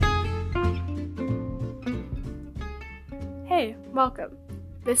Hey, welcome.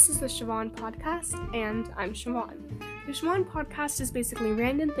 This is the Siobhan Podcast, and I'm Siobhan. The Siobhan Podcast is basically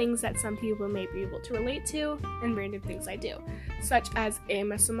random things that some people may be able to relate to, and random things I do, such as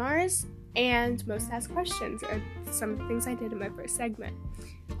AMSMRs and Most Asked Questions, or some of the things I did in my first segment.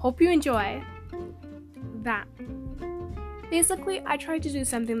 Hope you enjoy that. Basically, I tried to do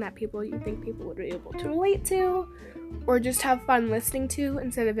something that you think people would be able to relate to, or just have fun listening to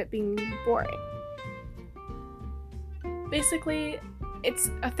instead of it being boring. Basically, it's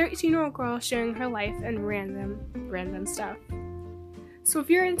a 13-year-old girl sharing her life and random stuff. So if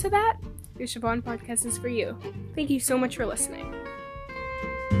you're into that, the Siobhan Podcast is for you. Thank you so much for listening.